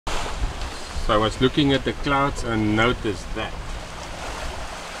I was looking at the clouds and noticed that.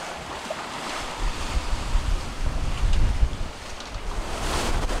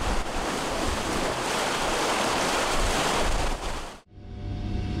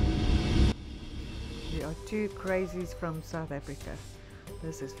 We are two crazies from South Africa.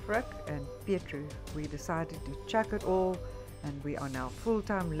 This is Frick and Pietru. We decided to chuck it all and we are now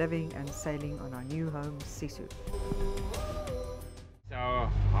full-time living and sailing on our new home, Sisu. It's our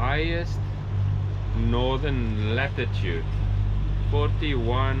highest northern latitude,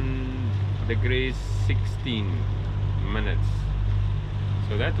 41 degrees 16 minutes.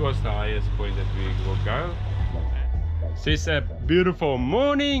 So that was the highest point that we will go. So it's a beautiful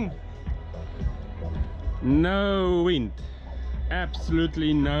morning. No wind,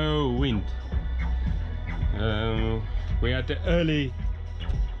 absolutely no wind. We had the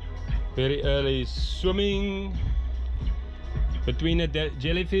very early swimming between the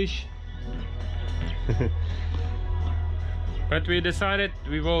jellyfish. But we decided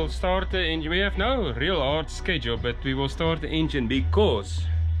we will start the engine. We have no real hard schedule, but we will start the engine because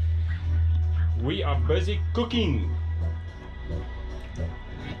we are busy cooking.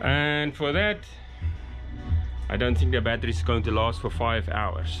 And for that, I don't think the battery is going to last for 5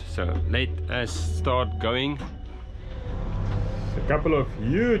 hours. So let us start going. A couple of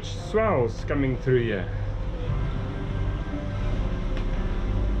huge swells coming through here.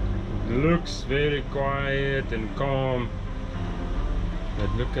 It looks very quiet and calm, but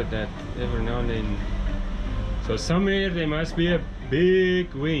look at that, every now and then. So somewhere there must be a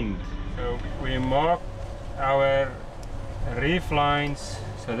big wind. So we mark our reef lines.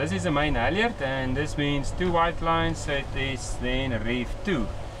 So this is the main halyard, and this means 2 white lines, so it is then reef 2.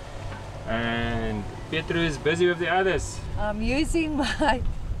 And Pietru is busy with the others. I'm using my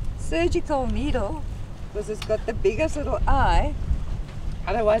surgical needle because it's got the biggest little eye.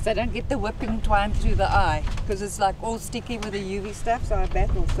 Otherwise I don't get the whipping twine through the eye because it's like all sticky with the UV stuff, so I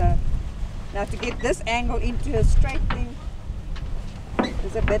battle. So now to get this angle into a straight thing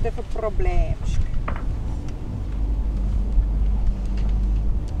is a bit of a problem.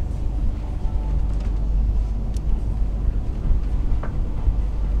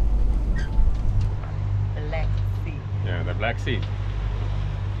 The Black Sea.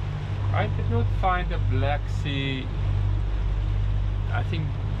 I did not find the Black Sea, I think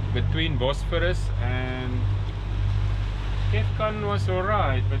between Bosphorus and Kefkan was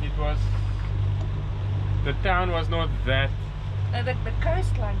alright, but it was, the town was not that. No, the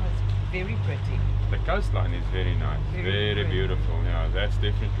coastline was very pretty. The coastline is very nice, very beautiful. Yeah, that's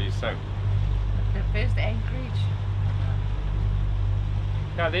definitely so. The first anchorage.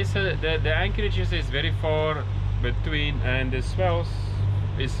 Yeah, there's the anchorages is very far between, and the swells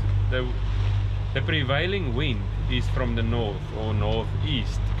is the prevailing wind is from the north or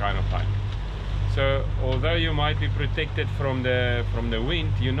northeast kind of like. So although you might be protected from the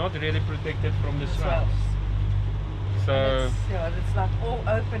wind, you're not really protected from the swells. So it's like all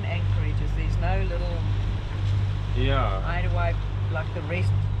open anchorages. There's no little hideaway like the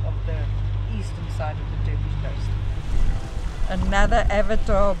rest of the eastern side of the Turkish coast. Another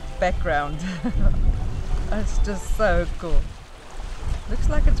avatar background. It's just so cool. Looks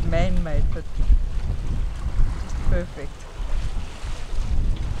like it's man-made, but just perfect.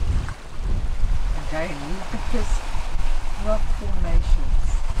 Again, look at this rock formations.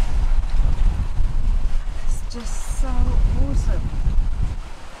 It's just so awesome.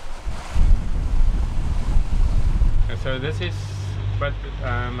 So this is, but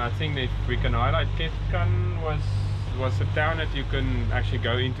I think that we can highlight Kefkan was a town that you can actually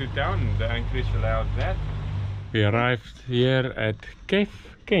go into town. The anchorage allowed that. We arrived here at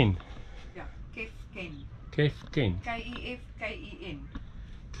Kefken. Yeah, Kefken. Kefken. K-E-F-K-E-N.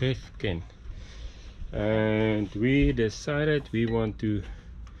 Kefken. And we decided we want to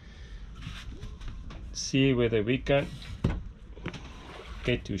see whether we can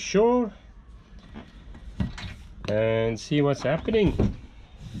get to shore and see what's happening.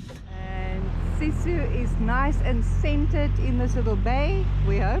 And Sisu is nice and centered in this little bay,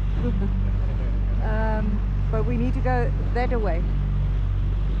 we hope. But we need to go that way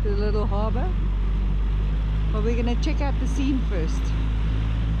to the little harbour. But we're going to check out the scene first.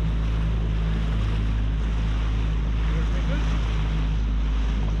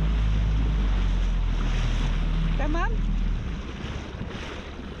 Come on.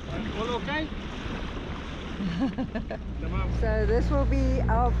 All okay? So this will be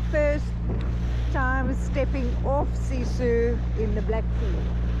our first time stepping off Sisu in the Black Sea.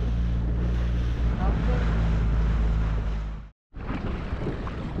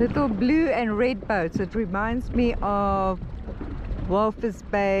 Little blue and red boats. It reminds me of Walvis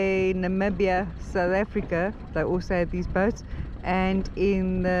Bay, Namibia, South Africa, they also had these boats. And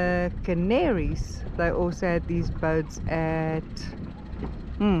in the Canaries, they also had these boats at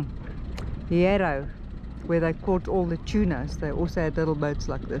Hierro, where they caught all the tunas. They also had little boats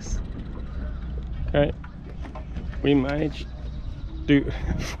like this. Okay, we managed to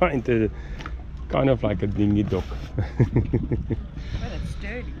find a kind of like a dinghy dock. Well, it's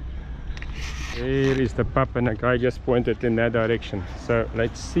sturdy. There is the pub, and the guy just pointed in that direction. So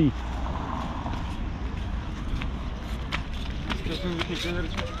let's see.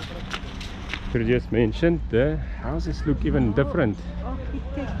 You just mentioned the houses look even different.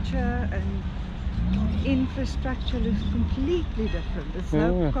 Architecture and infrastructure looks completely different. It's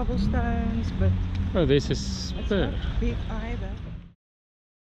no cobblestones, but Oh, this is it's spur. not big either.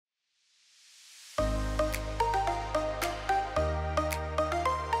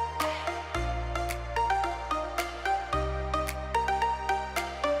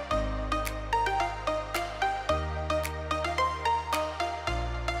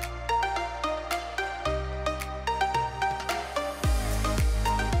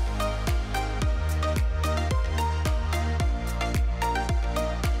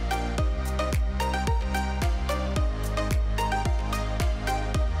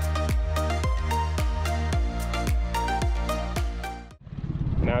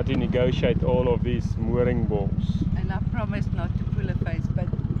 Now to negotiate all of these mooring balls. And I promised not to pull a face, but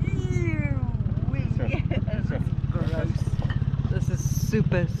ew, this is gross. This is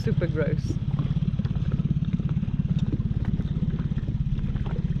super, super gross.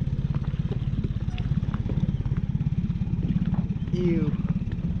 Ew.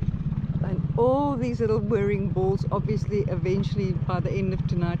 And all these little mooring balls, obviously, eventually, by the end of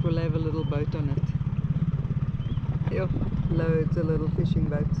tonight, we'll have a little boat on it. Ew. Loads of little fishing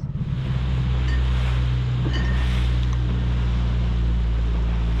boats.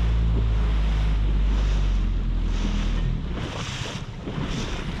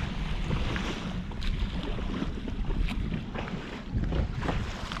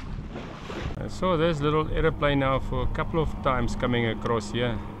 I saw this little aeroplane now for a couple of times coming across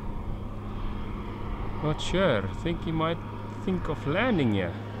here. Not sure. I think he might think of landing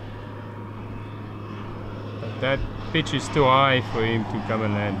here. But that pitch is too high for him to come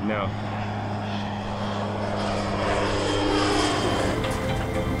and land now.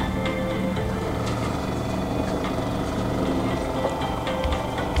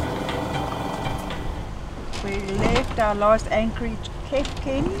 We left our last anchorage,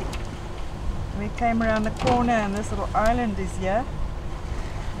 Catamaran. We came around the corner and this little island is here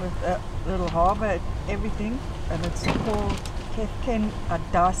with a little harbour and everything, and it's called Catamaran.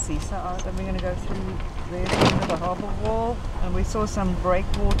 So we're going to go through there into the harbour wall, and we saw some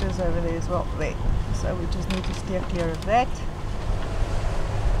breakwaters over there as well there. So we just need to steer clear of that.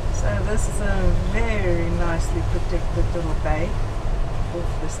 So this is a very nicely protected little bay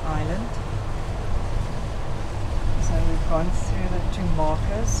off this island. So we've gone through the two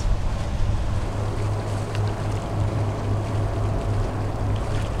markers.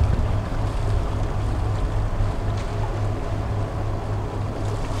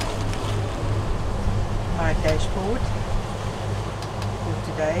 My dashboard for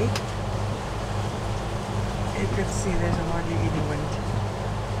today. You can see there's hardly any wind.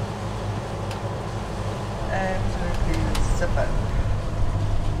 Absolutely zippo.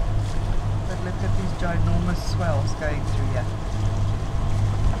 But look at these ginormous swells going through here.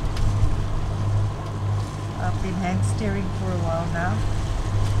 I've been hand steering for a while now.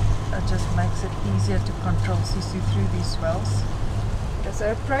 It just makes it easier to control Sisu through these swells.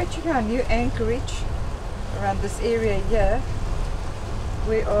 So approaching our new anchorage around this area here,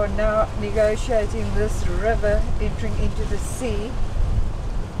 we are now negotiating this river entering into the sea,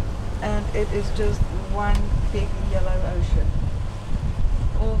 and it is just one big yellow ocean.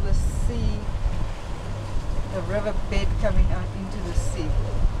 All the sea, the river bed coming out into the sea.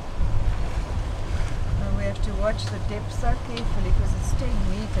 And we have to watch the depth so carefully because it's 10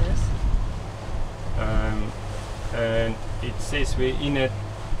 meters. And it says we're in a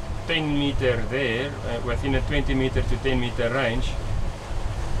 10 meter there, within a 20 meter to 10 meter range.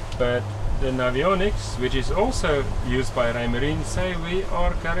 But the navionics, which is also used by Raymarine, say we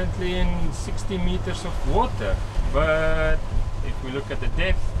are currently in 60 meters of water. But if we look at the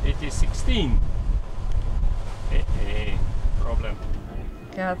depth, it is 16. Problem.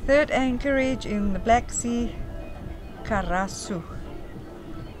 Our third anchorage in the Black Sea, Karasu.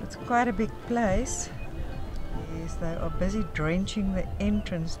 It's quite a big place. Yes, they are busy drenching the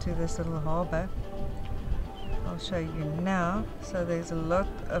entrance to this little harbour. I'll show you now. So there's a lot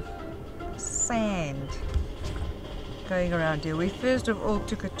of sand going around here. We first of all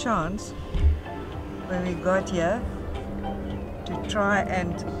took a chance when we got here to try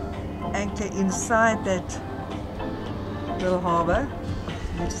and anchor inside that little harbour.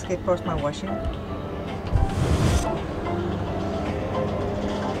 Let me just get past my washing.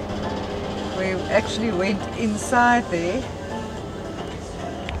 We actually went inside there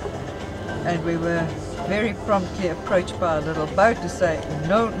and we were very promptly approached by a little boat to say,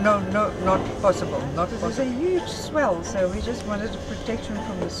 no, no, no, not possible, not possible. There's a huge swell, so we just wanted protection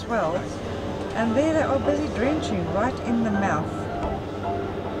from the swell. And there they are busy drenching right in the mouth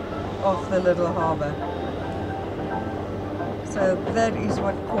of the little harbour. So that is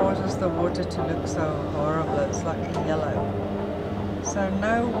what causes the water to look so horrible. It's like yellow. So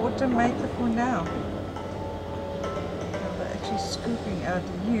no water maker for now. So they're actually scooping out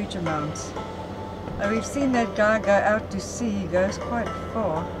huge amounts. And we've seen that guy go out to sea. He goes quite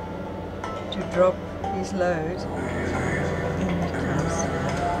far to drop his load. In he comes.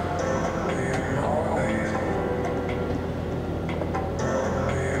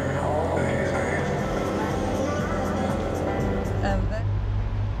 And then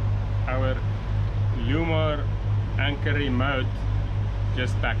our Lumar anchor remote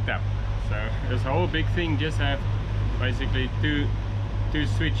just packed up. So this whole big thing just have basically two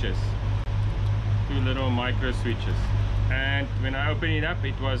switches. Two little micro switches, and when I opened it up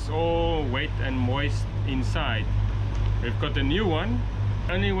it was all wet and moist inside. We've got a new one.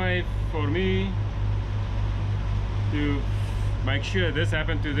 Only way for me to make sure this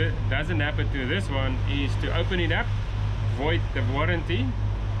doesn't happen to this one is to open it up, void the warranty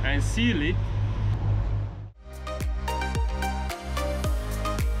and seal it.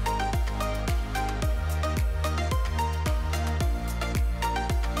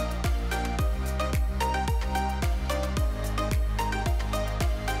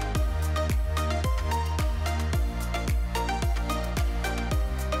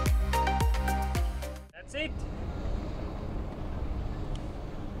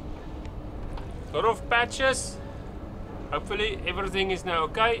 Lot of patches. Hopefully everything is now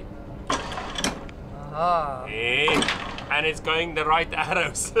okay. aha. And it's going the right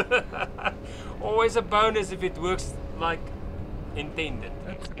arrows. Always a bonus if it works like intended.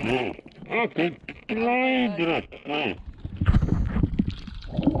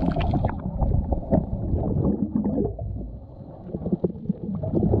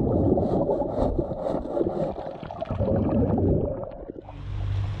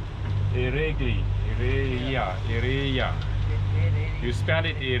 Ireya. You spell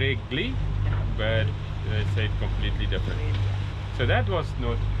it irregly, but they say it completely different. So that was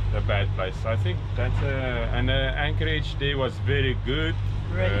not a bad place. I think that's and the anchorage there was very good.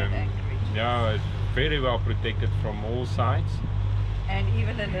 Brilliant anchorage. Yeah, it's very well protected from all sides. And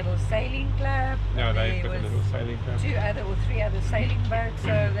even a little sailing club. Yeah, they put a little sailing club. 2 other or 3 other sailing boats. So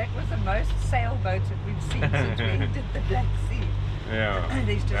that was the most sailboats that we've seen since we entered the Black Sea. Yeah,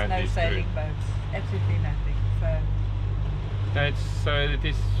 There's just no sailing boats. Absolutely nothing. So it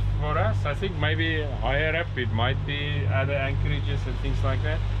is for us. I think maybe higher up it might be other anchorages and things like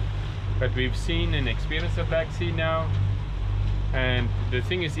that. But we've seen and experienced the Black Sea now. And the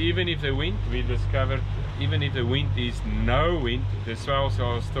thing is, even if the wind, we discovered, even if the wind is no wind, the swells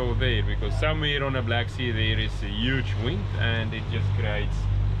are still there, because somewhere on the Black Sea there is a huge wind and it just creates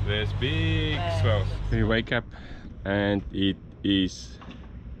this big swells. We wake up and it is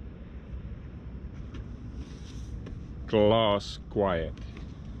glass quiet.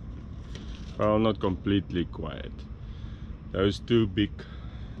 Well, not completely quiet. Those 2 big,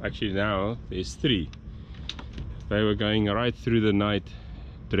 actually now there's 3. They were going right through the night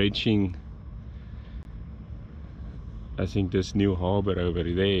dredging, I think, this new harbor over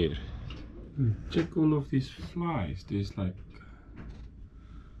there. Check all of these flies. There's like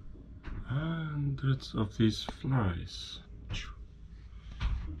hundreds of these flies.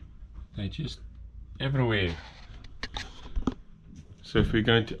 They're just everywhere. So if we're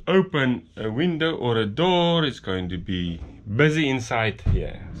going to open a window or a door, it's going to be busy inside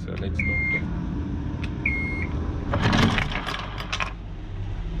here. So let's look.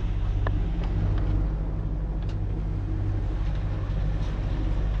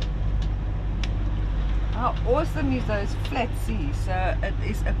 how awesome is those flat seas? So it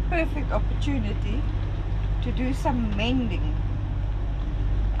is a perfect opportunity to do some mending.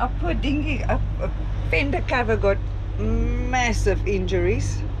 Our poor dinghy, a fender cover got massive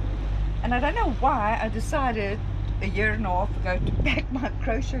injuries, and I don't know why I decided a year and a half ago to pack my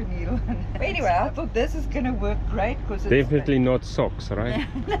crochet needle. But anyway, I thought this is going to work great because it's definitely not socks, right?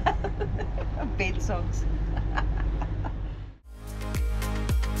 bed socks.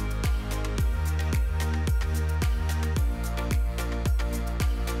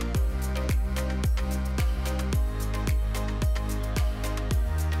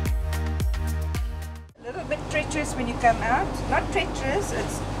 treacherous when you come out. Not treacherous, it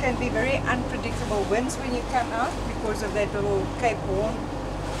can be very unpredictable winds when you come out because of that little Cape Horn,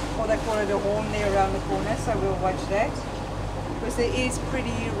 or they call it a horn there around the corner, so we'll watch that. Because there is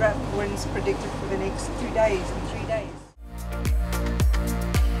pretty rough winds predicted for the next 2 days and 3 days.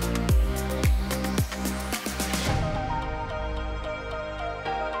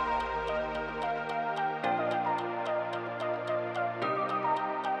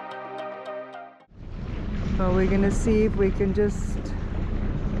 So we're going to see if we can just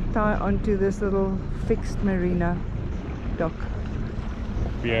tie onto this little fixed marina dock.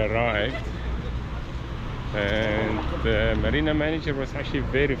 We arrived and the marina manager was actually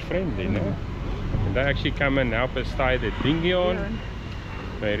very friendly, no? And they actually come and help us tie the dinghy on.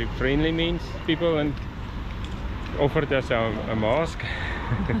 Very friendly means people, and offered us a mask.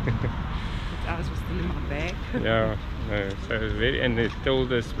 Ours was still in my bag. Yeah, so it was very, and they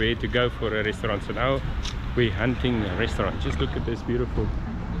told us where to go for a restaurant. So now we're hunting a restaurant. Just look at this beautiful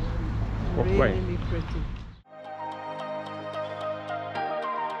walkway. Really pretty.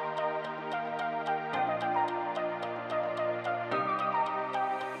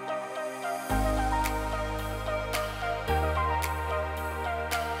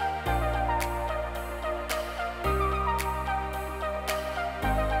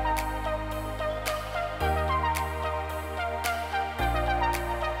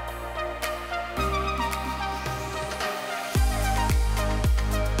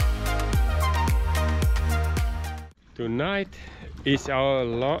 Tonight is our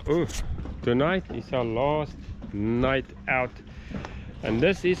last night out, and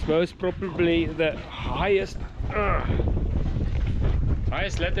this is most probably the highest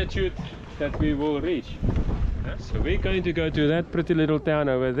latitude that we will reach. So we're going to go to that pretty little town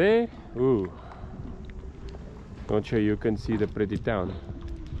over there. Ooh, not sure you can see the pretty town,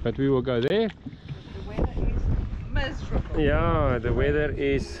 but we will go there. The weather is miserable. Yeah, the weather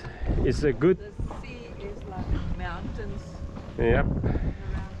is a good. The sea is like mountains. Yep.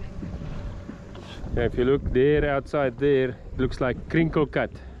 Yeah, if you look there outside there, it looks like crinkle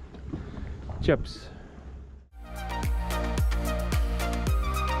cut chips.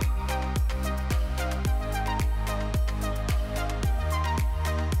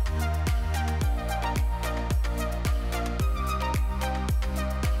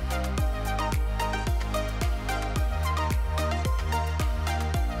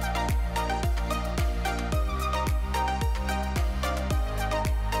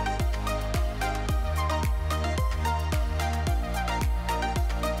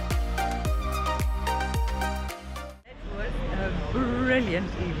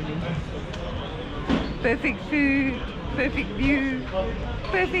 Brilliant evening. Perfect food, perfect view,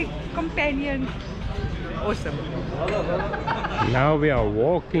 perfect companion. Awesome. Now we are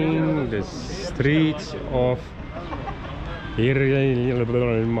walking the streets of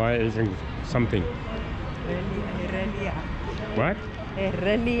something. Erelia. What?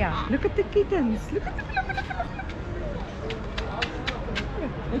 Erelia. Look at the kittens. Look at the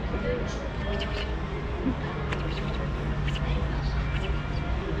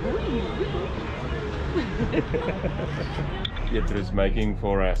Pietro's making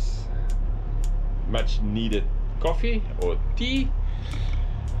for us much needed coffee or tea,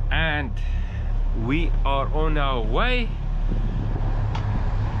 and we are on our way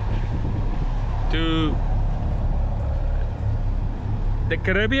to the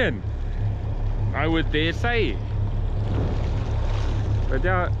Caribbean, I would dare say. But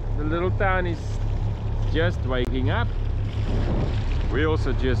yeah, the little town is just waking up. We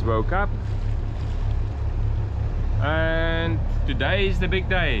also just woke up, and today is the big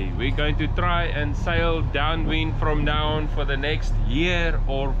day. We're going to try and sail downwind from now on for the next year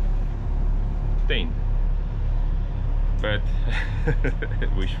or 10. But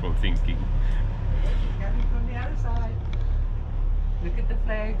wishful thinking. Coming from the other side. Look at the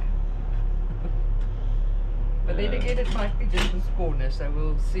flag. But then again, it might be just this corner, so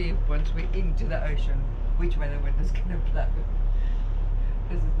we'll see once we're into the ocean which way the wind is going to blow.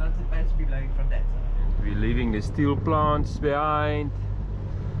 Because it's not supposed to be blowing from that side. We're leaving the steel plants behind.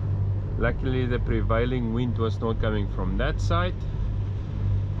 Luckily the prevailing wind was not coming from that side.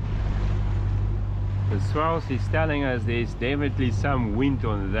 The swells is telling us there's definitely some wind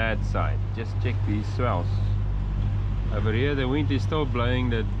on that side. Just check these swells. Over here the wind is still blowing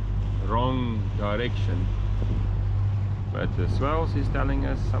the wrong direction, but the swells is telling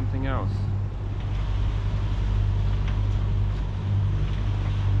us something else.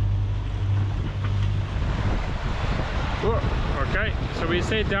 Oh, okay, so we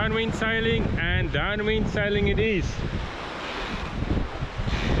said downwind sailing, and downwind sailing it is.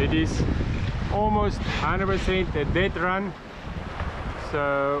 It is almost 100% a dead run.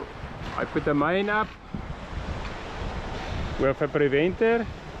 So I put the main up with a preventer,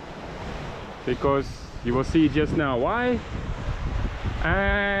 because you will see just now why.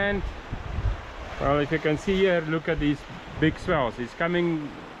 And well, if you can see here, look at these big swells. It's coming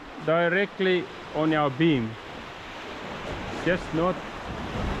directly on our beam. It's just not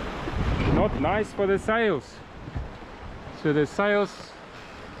nice for the sails. So the sails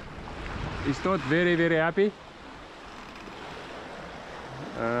is not very happy.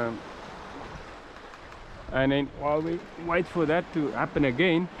 And then while we wait for that to happen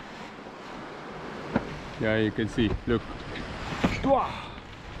again, yeah, you can see, look,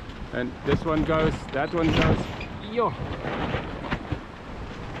 and this one goes, that one goes, yo.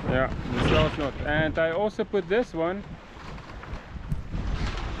 Yeah, the swell's not. And I also put this one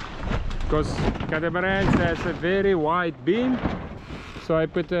because Catamarans has a very wide beam, so I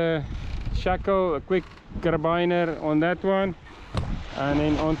put a shackle, a quick carabiner on that one, and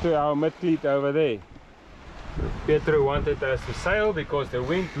then onto our mid-cleat over there. Pietro wanted us to sail because the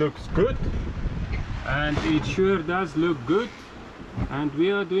wind looks good, and it sure does look good. And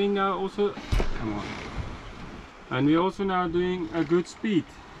we are doing now also, come on, and we're also now doing a good speed.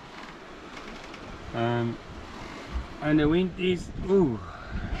 And the wind is, ooh,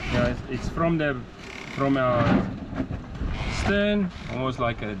 yeah, it's from our stern, almost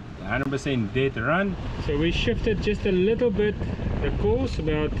like a 100% dead run. So we shifted just a little bit the course,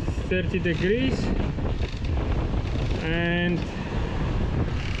 about 30 degrees, and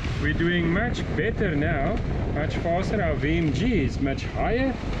we're doing much better now, much faster. Our VMG is much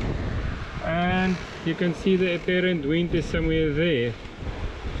higher, and you can see the apparent wind is somewhere there.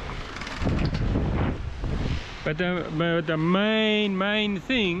 But the main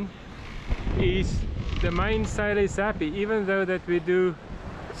thing is the mainsail is happy, even though that we do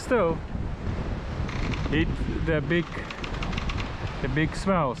still hit the big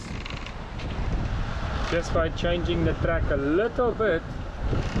swells. Just by changing the track a little bit,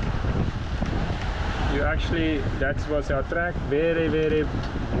 you actually, that was our track, very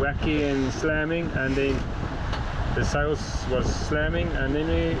wacky and slamming, and then the sails was slamming, and then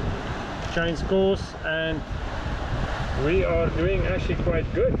we changed course, and we are doing actually quite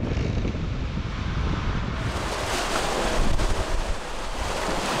good.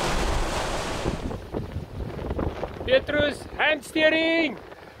 Petrus, hand steering!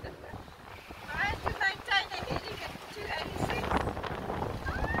 Trying to maintain a heading at 286.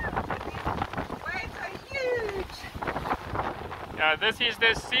 Waves are huge! Yeah, this is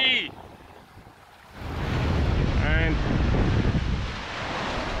the sea. And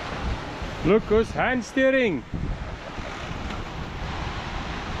look who's hand steering.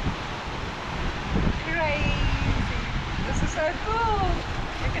 Crazy! This is so cool!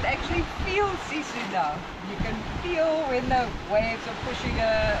 You can actually feel Sisu now. You can feel when the waves are pushing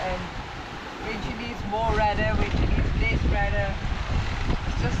her, and when she needs more rudder, when she needs less rudder.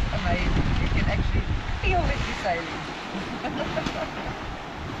 It's just amazing. You can actually feel that you're sailing.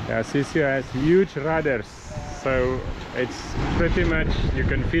 Yeah, Sisu has huge rudders, so it's pretty much, you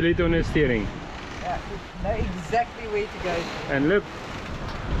can feel it on the steering. Yeah, you know exactly where to go to. And look,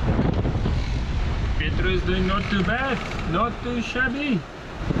 Pietro is doing not too bad, not too shabby.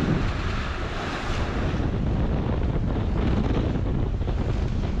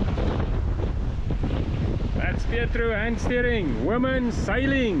 That's Pietro hand steering, women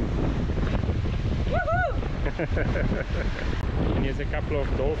sailing. And here's a couple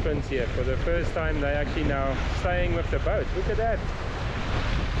of dolphins here. For the first time, they're actually now staying with the boat. Look at that.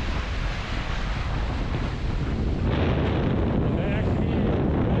 And they're actually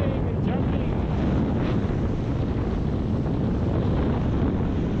playing and jumping.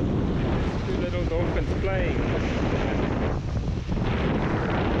 There's two little dolphins playing.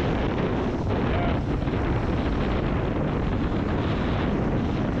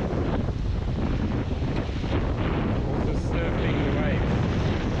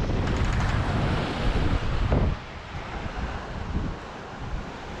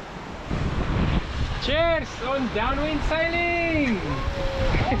 Cheers on downwind sailing!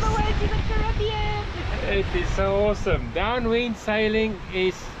 All the way to the Caribbean! It is so awesome. Downwind sailing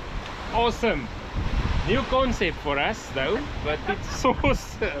is awesome. New concept for us though, but it's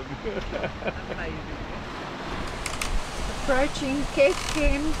awesome. Amazing. Approaching Cape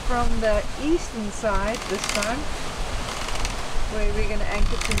Ken from the eastern side this time, where we're going to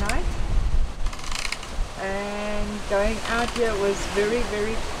anchor tonight. And going out here was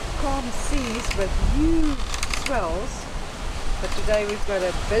very calm seas with huge swells, but today we've got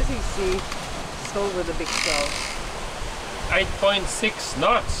a busy sea still with the big swells. 8.6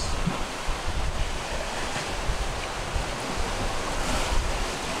 knots.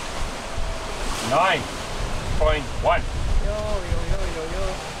 9.1. Yo.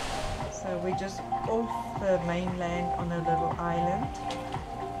 So we're just off the mainland on a little island.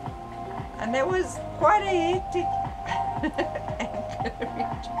 And that was quite a hectic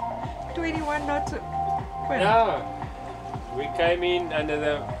anchorage. 21 knots of wind. Yeah, we came in under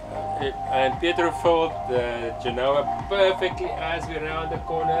the and Pietro filled the Genoa perfectly as we round the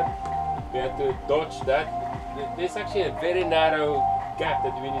corner. We had to dodge that. There's actually a very narrow gap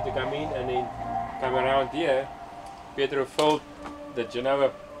that we need to come in and then come around here. Pietro filled the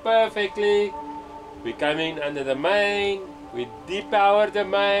Genoa perfectly. We come in under the main. We depowered the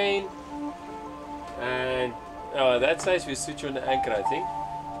main. And that says we switch on the anchor, I think.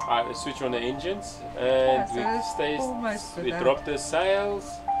 Switch on the engines, and we dropped the sails,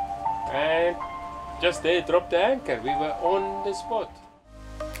 and just there dropped the anchor. We were on the spot.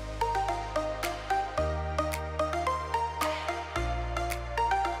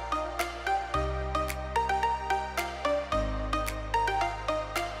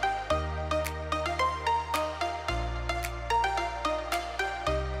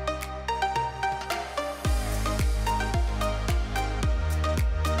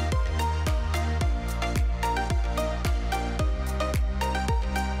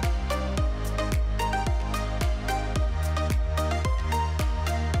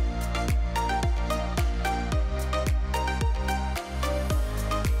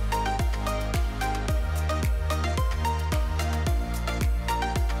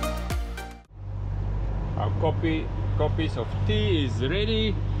 Copies of tea is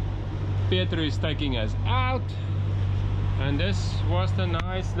ready. Pietro is taking us out, and this was the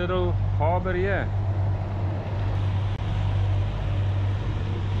nice little harbor here.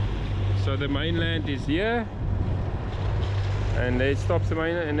 So the mainland is here, and it stops the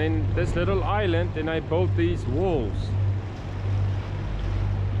mainland, and then this little island, and I built these walls.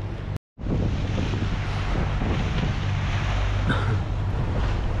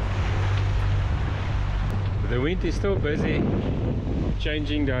 The wind is still busy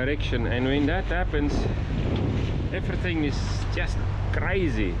changing direction, and when that happens, everything is just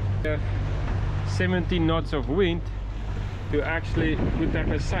crazy. 17 knots of wind to actually put up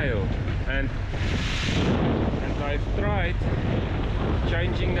a sail, and I've tried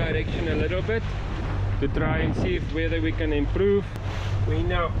changing direction a little bit to try and see if whether we can improve. We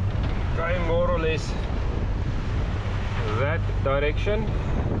now going more or less that direction.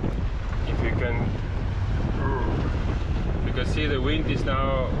 If you can see, the wind is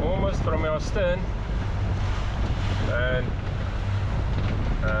now almost from our stern, and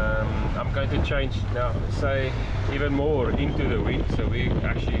I'm going to change now, say even more into the wind, so we're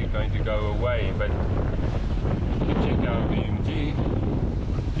actually going to go away. But check our BMG,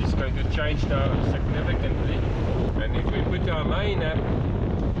 it's going to change now significantly, and if we put our main up,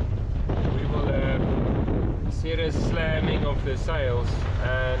 we will have serious slamming of the sails,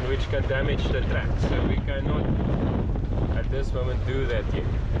 and which can damage the track, so we cannot at this moment do that yet.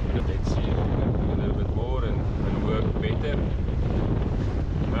 Let's see if we can do a little bit more and work better.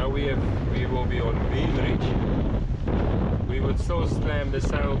 Now we will be on beam reach. We would still slam the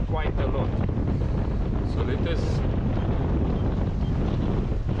sail quite a lot. So let us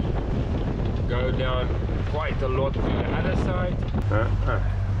go down quite a lot to the other side.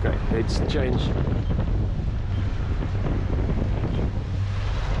 Okay, let's change.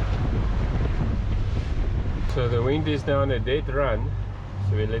 So the wind is now on a dead run,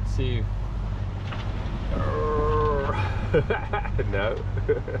 so let's see. No,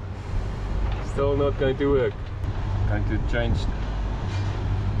 still not going to work. Going to change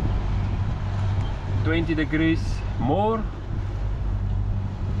 20 degrees more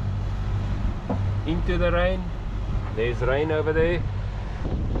into the rain. There's rain over there,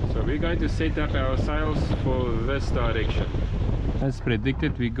 so we're going to set up our sails for this direction. As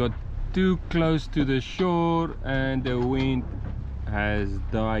predicted, we got too close to the shore and the wind has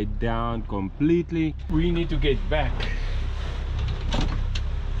died down completely. We need to get back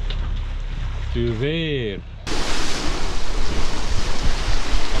to there.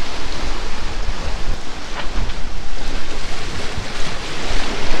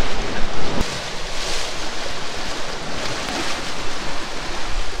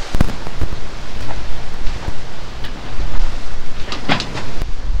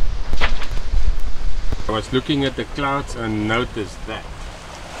 I was looking at the clouds and noticed that.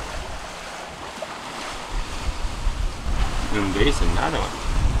 And there's another one.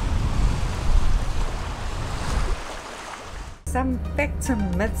 Some facts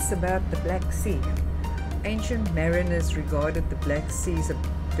and myths about the Black Sea. Ancient mariners regarded the Black Sea as a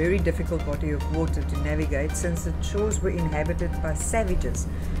very difficult body of water to navigate, since its shores were inhabited by savages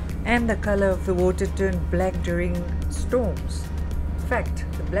and the color of the water turned black during storms. In fact,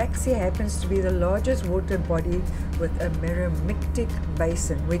 the Black Sea happens to be the largest water body with a meromictic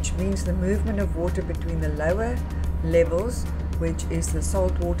basin, which means the movement of water between the lower levels, which is the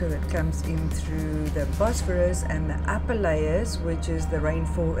salt water that comes in through the Bosphorus, and the upper layers, which is the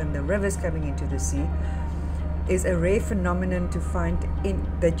rainfall and the rivers coming into the sea, is a rare phenomenon to find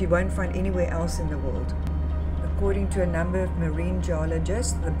that you won't find anywhere else in the world. According to a number of marine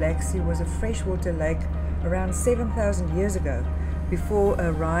geologists, the Black Sea was a freshwater lake around 7,000 years ago, before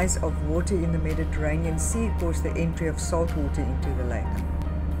a rise of water in the Mediterranean Sea caused the entry of salt water into the lake.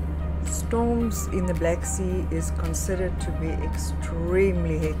 Storms in the Black Sea is considered to be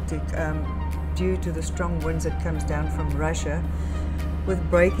extremely hectic due to the strong winds that comes down from Russia, with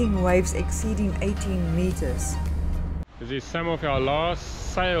breaking waves exceeding 18 meters. This is some of our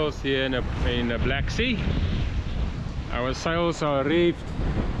last sails here in the Black Sea. Our sails are reefed.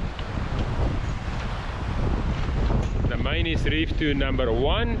 The main is reefed to number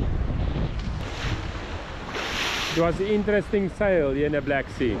 1. It was an interesting sail here in the Black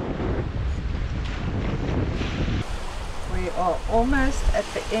Sea. We are almost at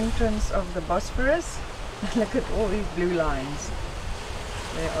the entrance of the Bosphorus. Look at all these blue lines.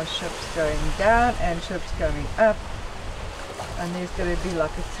 There are ships going down and ships coming up, and there's going to be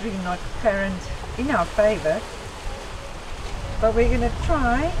like a 3-knot current in our favor, but we're going to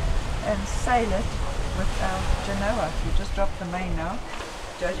try and sail it with our Genoa. We just dropped the main now,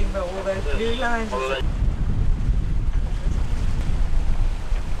 judging by all those blue lines.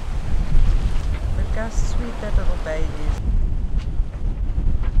 Look how sweet that little baby is.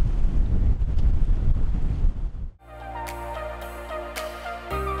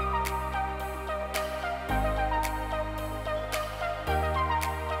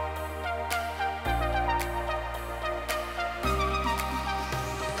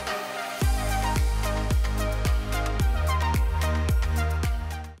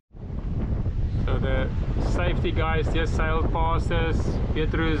 Safety guys just sailed past us.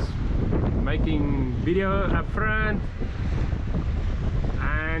 Petrus making video up front,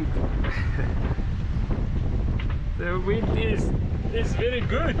 and the wind is very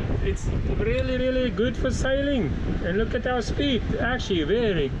good. It's really good for sailing, and look at our speed, actually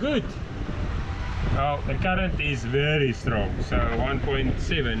very good. Well, the current is very strong, so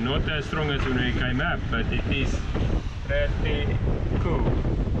 1.7, not as strong as when we came up, but it is pretty cool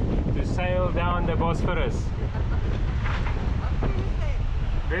to sail down the Bosphorus.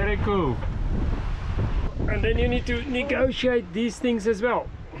 Very cool. And then you need to negotiate these things as well.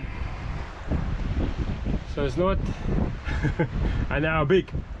 So it's not and they are big,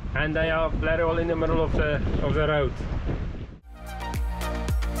 and they are bloody all in the middle of the road.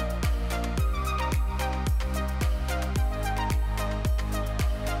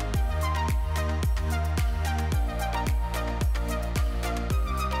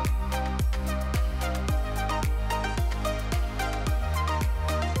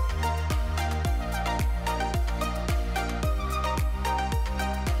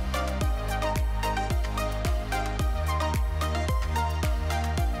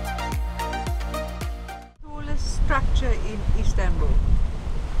 Structure in Istanbul.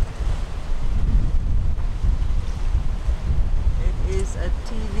 It is a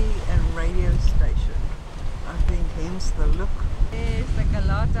TV and radio station. I think hence the look. There's the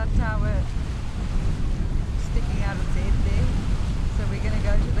Galata Tower sticking out its head there. So we're going to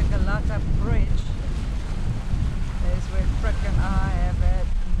go to the Galata Bridge. There's where Frick and I have had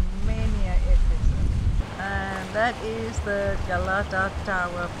many episodes. And that is the Galata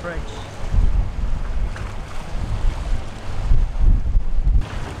Tower Bridge.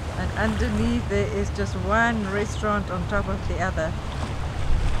 And underneath there is just one restaurant on top of the other,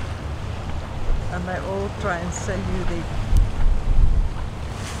 and they all try and sell you the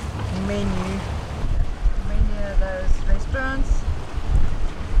menu. Many of those restaurants,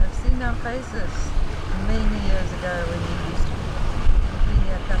 I've seen our faces many years ago when we used to be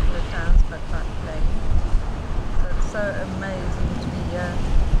here a couple of times, but not playing. So it's so amazing to be here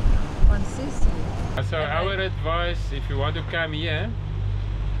on Sisu. So our advice, if you want to come here,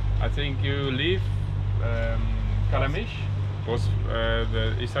 I think you leave Kalamish,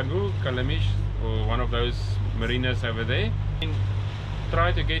 the Istanbul, Kalamish, or one of those marinas over there.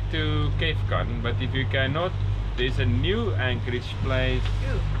 Try to get to Kefkan, but if you cannot, there's a new anchorage place.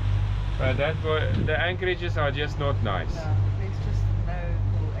 But the anchorages are just not nice. No, there's just no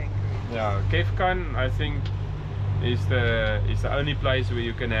cool anchorage. Yeah, Kefkan, I think, is the only place where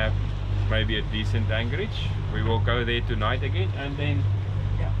you can have maybe a decent anchorage. We will go there tonight again, and then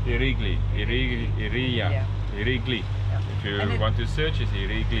Irigli. If you want to search, it's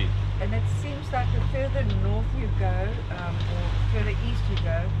Irigli. and it seems like the further north you go, or further east you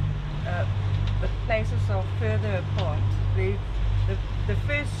go, the places are further apart. The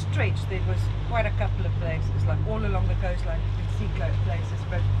first stretch there was quite a couple of places, like all along the coastline you can see places,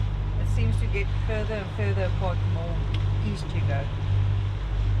 but it seems to get further and further apart the more east you go.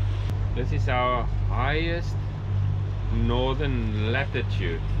 This is our highest northern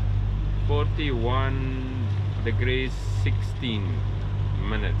latitude, 41 degrees 16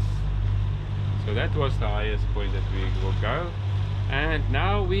 minutes. So that was the highest point that we will go, and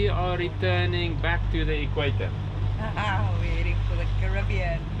now we are returning back to the equator. We're heading for the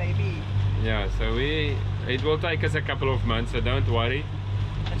Caribbean, baby. Yeah, so it will take us a couple of months, so don't worry.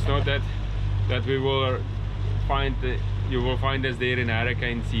 It's not that we will you will find us there in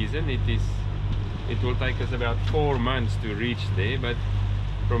hurricane season. It will take us about 4 months to reach there, but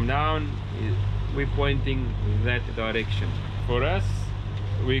from now on we're pointing that direction. For us,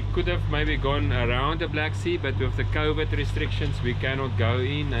 we could have maybe gone around the Black Sea, but with the COVID restrictions we cannot go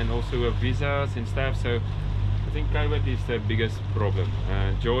in, and also with visas and stuff, so I think COVID is the biggest problem.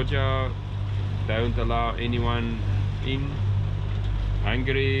 Georgia don't allow anyone in,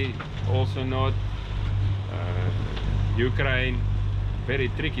 Hungary also not, Ukraine very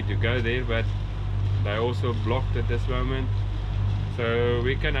tricky to go there, but they also blocked at this moment, so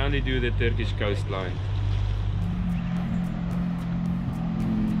we can only do the Turkish coastline.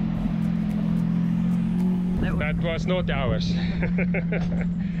 That was not ours.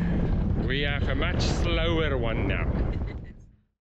 We have a much slower one now.